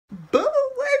Boo,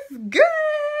 what's good?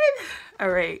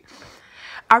 Alright.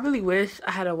 I really wish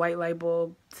I had a white light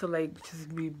bulb to like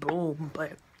just be boom,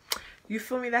 but you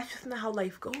feel me? That's just not how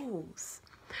life goes.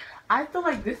 I feel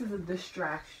like this is a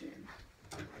distraction.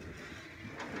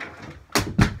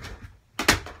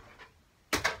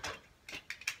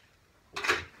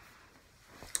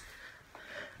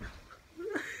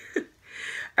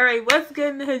 Alright, what's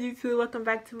good in the hood, YouTube? Welcome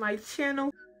back to my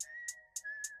channel.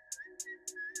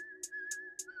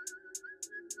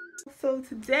 So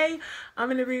today I'm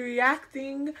gonna be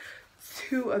reacting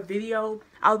to a video.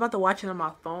 I was about to watch it on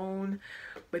my phone,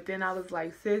 but then I was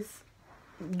like, sis,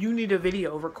 you need a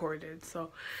video recorded,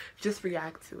 so just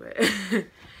react to it.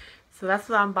 So that's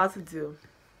what I'm about to do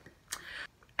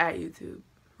at YouTube.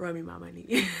 Run me my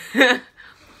money.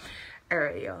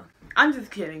 Alright, y'all. I'm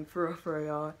just kidding, for real,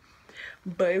 y'all.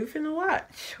 But we finna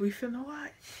watch. We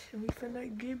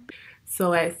finna get.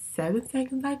 So at 7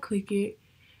 seconds, I click it.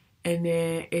 And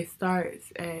then it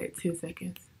starts at 10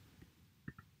 seconds.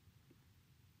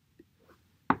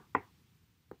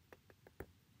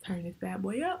 Turn this bad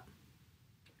boy up.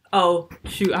 Oh,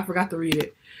 shoot, I forgot to read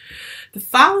it. The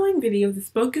following video is a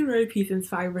spoken word piece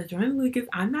inspired by Joyner Lucas'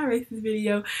 I'm Not Racist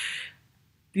video.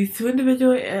 These two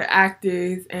individual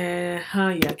actors and,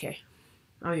 yeah, okay.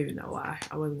 I don't even know why.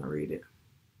 I wasn't gonna read it.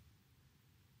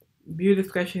 Viewer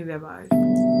discretion is advised.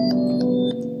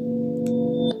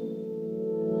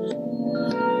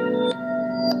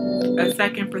 A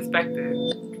second perspective.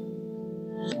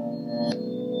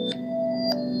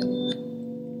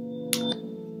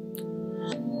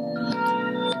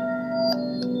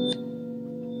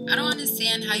 I don't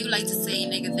understand how you like to say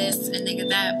nigga this and nigga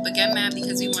that, but get mad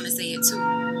because we want to say it too.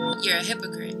 You're a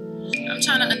hypocrite. I'm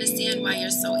trying to understand why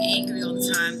you're so angry all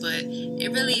the time, but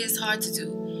it really is hard to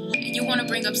do. And you want to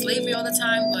bring up slavery all the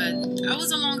time, but that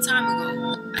was a long time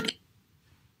ago.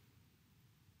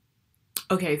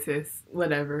 Okay, sis.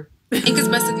 Whatever. I think it's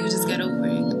best if you just get over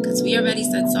it, because we already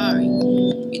said sorry.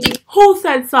 You think who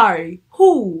said sorry?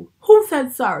 Who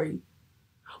said sorry?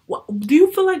 What, do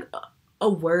you feel like a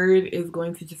word is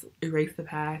going to just erase the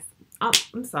past?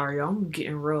 I'm sorry, y'all. I'm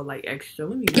getting real like extra.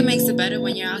 Let me. it makes it better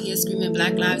when you're out here screaming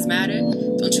Black Lives Matter?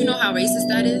 Don't you know how racist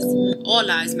that is? All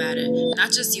lives matter,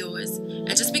 not just yours.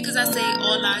 And just because I say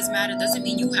all lives matter doesn't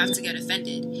mean you have to get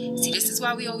offended. See, this is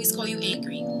why we always call you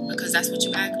angry, because that's what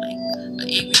you act like, an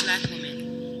angry black woman.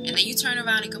 And then you turn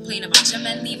around and complain about your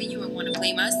men leaving you and want to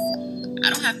blame us. I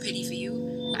don't have pity for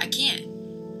you. I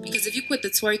can't. Because if you quit the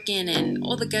twerking and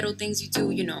all the ghetto things you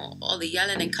do, you know, all the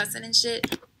yelling and cussing and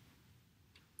shit.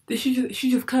 She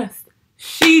just cussed.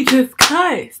 She just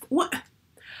cussed. What?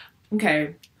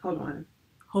 Okay, hold on.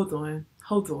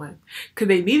 Cause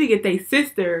they need to get their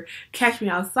sister Catch Me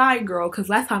Outside girl. Cause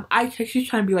last time I checked, she's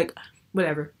trying to be like,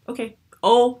 whatever. Okay.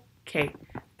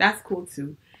 That's cool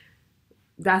too.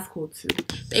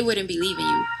 They wouldn't be leaving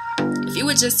you. If you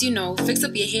would just, you know, fix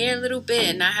up your hair a little bit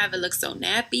and not have it look so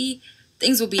nappy,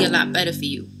 things will be a lot better for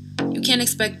you. You can't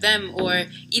expect them or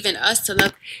even us to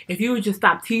love If you would just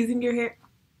stop teasing your hair,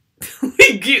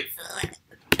 we get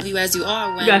you as you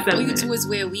are when all you do is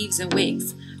wear weaves and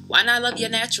wigs. Why not love your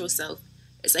natural self?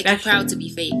 It's like you're proud to be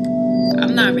fake.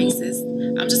 I'm not racist.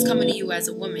 I'm just coming to you as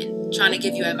a woman, trying to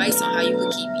give you advice on how you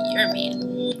could keep your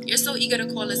man. You're so eager to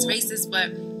call us racist,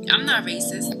 but I'm not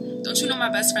racist. Don't you know my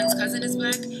best friend's cousin is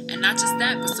black? And not just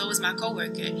that, but so is my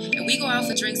coworker. And we go out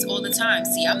for drinks all the time.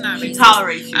 See, I'm not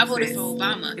racist. I voted for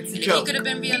Obama. And if he could have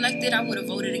been reelected, I would have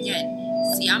voted again.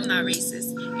 See, I'm not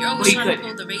racist. You're always trying to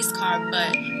pull the race card,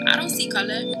 but I don't see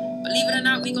color. Believe it or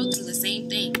not, we go through the same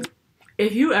thing.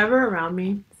 If you ever around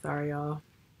me, sorry y'all.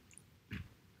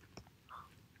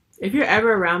 If you're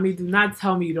ever around me, do not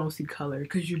tell me you don't see color,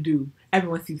 because you do.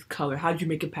 Everyone sees color. How'd you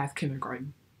make it past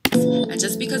kindergarten? And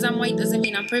just because I'm white doesn't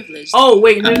mean I'm privileged. Oh,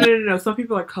 wait, no. Some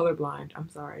people are colorblind. I'm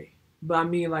sorry. But I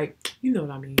mean, like, you know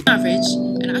what I mean. I'm not rich,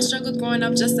 and I struggled growing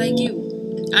up just like you.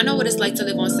 I know what it's like to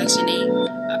live on Section 8.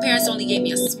 My parents only gave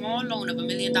me a small loan of $1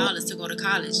 million to go to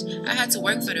college. I had to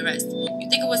work for the rest. You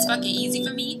think it was fucking easy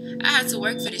for me? I had to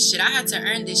work for this shit. I had to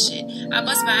earn this shit. I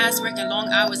bust my ass working long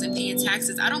hours and paying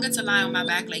taxes. I don't get to lie on my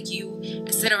back like you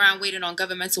and sit around waiting on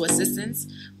governmental assistance.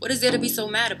 What is there to be so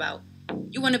mad about?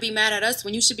 You want to be mad at us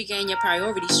when you should be getting your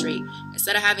priorities straight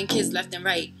instead of having kids left and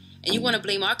right. And you want to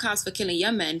blame our cops for killing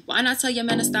your men. Why not tell your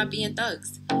men to stop being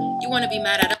thugs? You want to be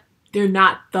mad at us. They're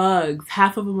not thugs.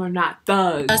 Half of them are not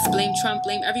thugs. Us blame Trump,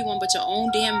 blame everyone but your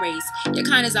own damn race. Your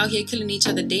kind is out here killing each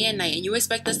other day and night, and you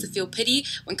expect us to feel pity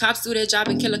when cops do their job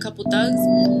and kill a couple thugs?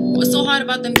 What's so hard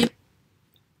about them?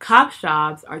 Cops'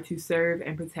 jobs are to serve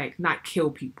and protect, not kill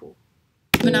people.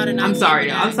 skipping out and I'm sorry,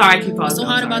 y'all. I'm sorry I keep what's so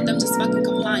hard about them just fucking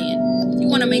complying? You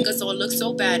wanna make us all look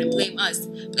so bad and blame us.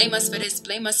 Blame us for this,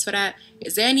 blame us for that.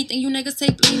 Is there anything you niggas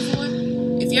take blame for?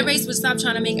 If your race would stop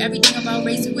trying to make everything about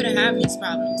race, we wouldn't have these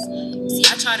problems. See,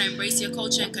 I try to embrace your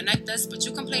culture and connect us, but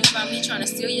you complain about me trying to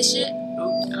steal your shit?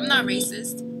 I'm not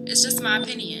racist. It's just my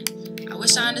opinion. I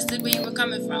wish I understood where you were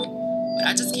coming from, but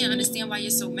I just can't understand why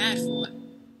you're so mad for it.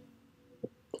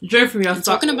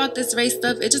 Talking about this race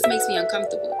stuff, it just makes me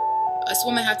uncomfortable. Us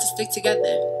women have to stick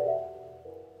together.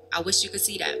 I wish you could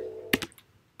see that.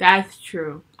 That's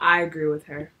true. I agree with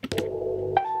her.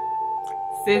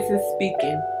 Sis is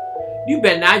speaking. You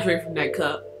better not drink from that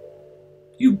cup.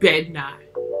 You better not.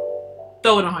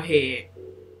 Throw it on her head.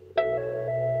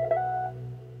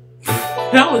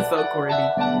 That was so corny.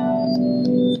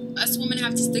 Us women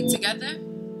have to stick together?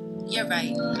 You're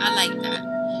right. I like that.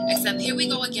 Except here we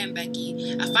go again,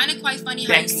 Becky. I find it quite funny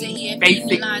how you sit here and feed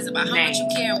me lies about how much you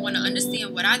care and want to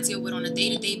understand what I deal with on a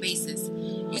day-to-day basis.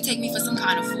 You take me for some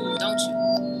kind of fool, don't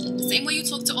you? The same way you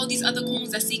talk to all these other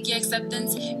coons that seek your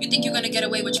acceptance, you think you're gonna get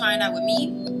away with trying that with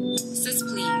me? Sis,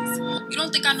 please. You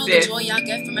don't think I know the joy y'all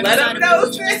get from every side of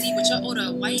the you see with your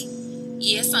older white?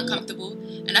 Yeah, it's uncomfortable,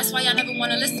 and that's why y'all never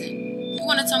want to listen. You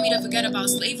want to tell me to forget about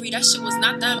slavery? That shit was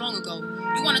not that long ago.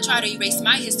 You want to try to erase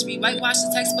my history, whitewash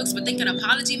the textbooks, but think an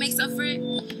apology makes up for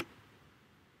it?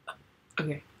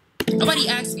 Okay. Nobody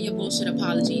asked for your bullshit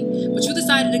apology, but you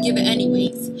decided to give it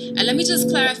anyways. And let me just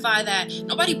clarify that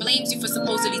nobody blames you for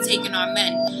supposedly taking our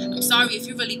men. I'm sorry if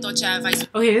you really thought your advice...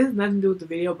 Okay, it has nothing to do with the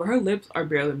video, but her lips are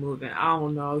barely moving. I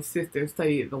don't know if sister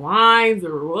studied the lines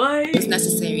or what. It's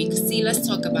necessary, because see, let's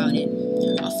talk about it.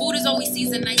 Our food is always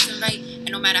seasoned nice and right,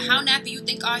 and no matter how nappy you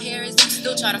think our hair is, you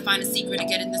still try to find a secret to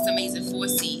get in this amazing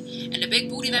 4C. And the big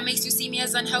booty that makes you see me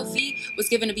as unhealthy was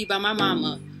given to me by my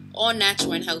mama, all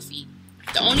natural and healthy.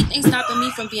 The only thing stopping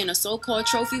me from being a so-called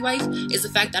trophy wife is the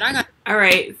fact that I got...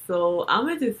 Alright, so I'm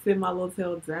going to just sit my little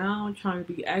tail down, trying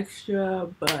to be extra,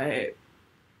 but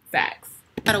facts.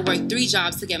 I gotta work 3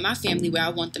 jobs to get my family where I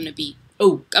want them to be.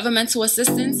 Oh. Governmental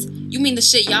assistance? You mean the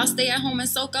shit y'all stay at home and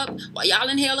soak up while y'all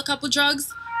inhale a couple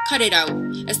drugs? Cut it out.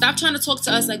 And stop trying to talk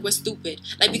to us like we're stupid.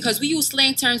 Like because we use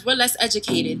slang terms, we're less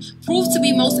educated. Prove to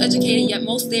be most educated yet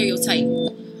most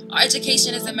stereotyped. Our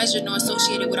education isn't measured nor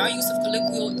associated with our use of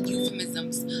colloquial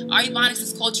euphemisms. Our ebonics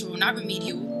is cultural, not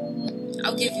remedial.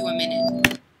 I'll give you a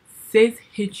minute. Sis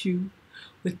hit you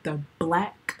with the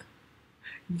black,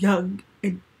 young,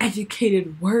 and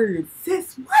educated words.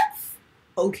 Sis, what?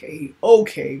 Okay.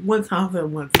 One time for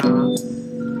one time.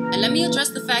 And let me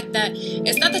address the fact that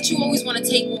it's not that you always want to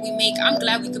take what we make. I'm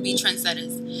glad we could be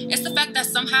trendsetters. It's the fact that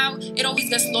somehow it always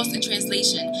gets lost in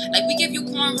translation. Like we give you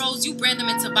cornrows, you brand them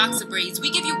into boxer braids. We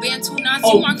give you bantu knots,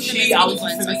 you mark them as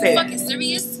buns. Are you fucking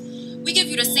serious? We give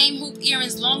you the same hoop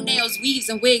earrings, long nails, weaves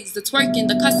and wigs, the twerking,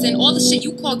 the cussing, all the shit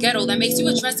you call ghetto that makes you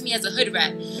address me as a hood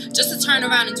rat. Just to turn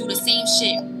around and do the same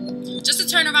shit. Just to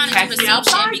turn around and do the same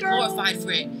shit and be glorified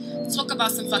for it. Talk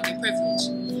about some fucking privilege.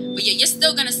 But yeah, you're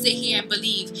still gonna sit here and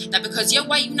believe that because you're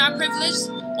white, you're not privileged?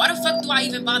 Why the fuck do I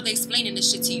even bother explaining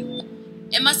this shit to you?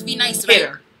 It must be nice,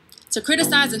 right? To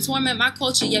criticize and torment my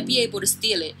culture, yet be able to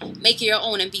steal it, make it your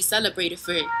own, and be celebrated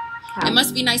for it. It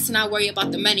must be nice to not worry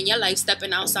about the men in your life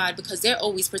stepping outside because they're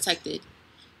always protected.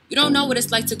 You don't know what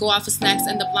it's like to go out for snacks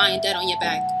and end up lying dead on your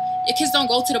back. Your kids don't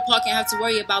go to the park and have to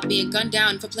worry about being gunned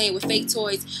down for playing with fake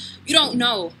toys. You don't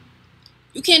know.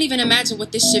 You can't even imagine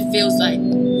what this shit feels like.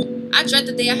 I dread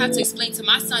the day I have to explain to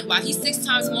my son why he's 6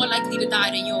 times more likely to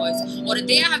die than yours. Or the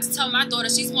day I have to tell my daughter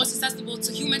she's more susceptible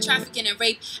to human trafficking and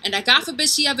rape, and that God forbid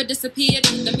she ever disappeared,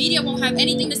 the media won't have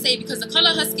anything to say because the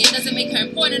color of her skin doesn't make her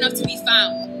important enough to be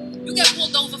found. You get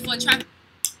pulled over for a traffic.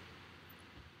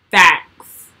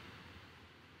 Facts.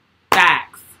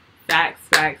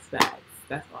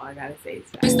 That's all I gotta say.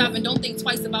 Stop and don't think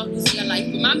twice about losing your life.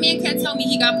 But my man can't tell me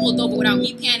he got pulled over without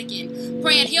me panicking,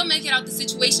 praying he'll make it out the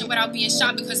situation without being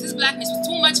shot because his blackness was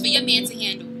too much for your man to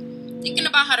handle. Thinking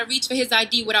about how to reach for his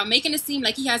ID without making it seem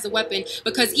like he has a weapon,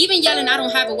 because even yelling I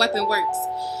don't have a weapon works.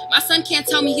 My son can't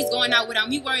tell me he's going out without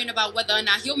me worrying about whether or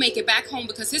not he'll make it back home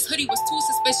because his hoodie was too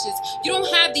suspicious. You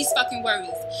don't have these fucking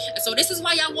worries. And so this is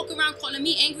why y'all walk around calling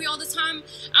me angry all the time.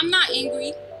 I'm not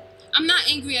angry. I'm not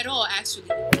angry at all, actually.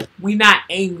 We not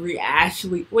angry,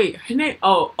 Ashley. Wait, her name...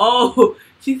 Oh.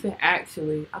 She said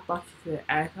actually. I thought she said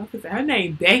Ashley. I said her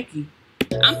name Becky.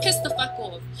 I'm pissed the fuck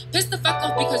off. Pissed the fuck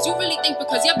off because you really think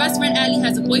because your best friend Allie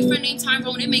has a boyfriend named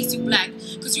Tyrone, it makes you black.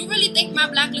 Because you really think my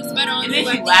black looks better on you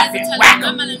after years of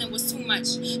telling my melanin was too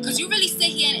much. Because you really sit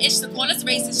here and itch to call us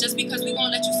racist just because we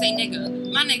won't let you say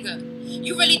nigga. My nigga.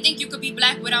 You really think you could be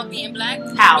black without being black?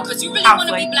 How? Because you really want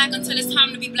to be black until it's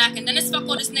time to be black, and then it's fuck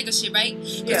all this nigga shit, right?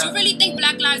 Because you really think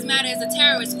Black Lives Matter is a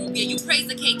terrorist group. Yeah, you praise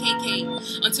the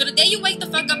KKK. Until the day you wake the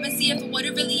fuck up and see it for what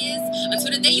it really is.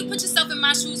 Until the day you put yourself in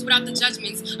my shoes without the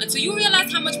judgments. Until you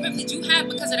realize how much privilege you have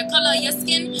because of the color of your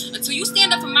skin. Until you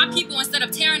stand up for my people instead of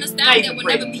tearing us down, there will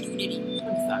never be unity.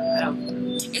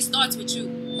 It starts with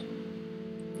you.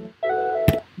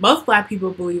 Most black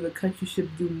people believe a country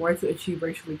should do more to achieve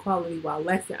racial equality, while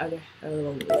less than other. I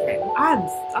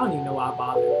don't even know why I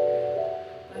bother.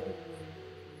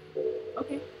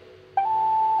 Okay.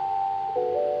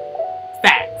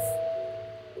 Facts.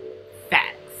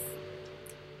 That's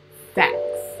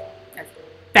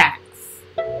facts.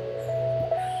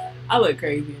 I look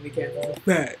crazy in the camera.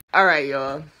 Facts. All right,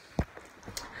 y'all.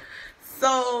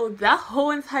 So that whole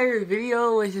entire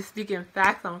video was just speaking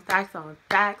facts on facts on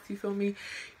facts, you feel me?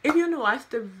 If you want to watch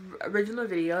the original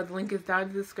video, the link is down in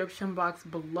the description box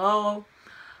below.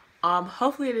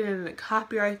 Hopefully they didn't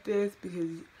copyright this,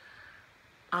 because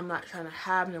I'm not trying to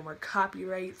have no more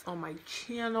copyrights on my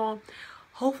channel.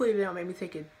 Hopefully they don't make me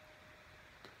take it.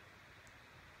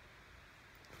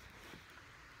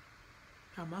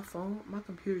 My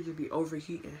computer just be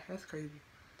overheating. That's crazy.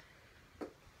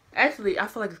 Actually, I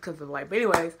feel like it's because of the light. But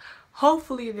anyways,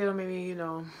 hopefully they don't make me,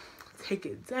 take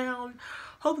it down.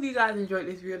 Hopefully you guys enjoyed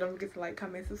this video. Don't forget to like,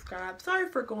 comment, subscribe. Sorry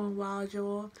for going wild,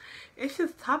 y'all. It's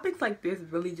just topics like this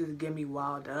really just get me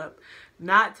wild up.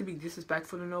 Not to be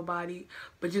disrespectful to nobody,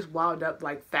 but just wild up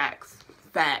like facts.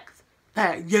 Facts.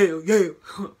 Facts. Yeah. Yeah.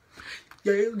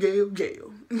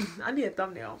 I need a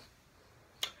thumbnail.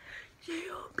 Yeah,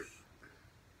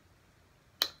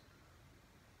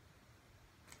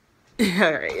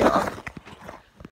 Alright, y'all.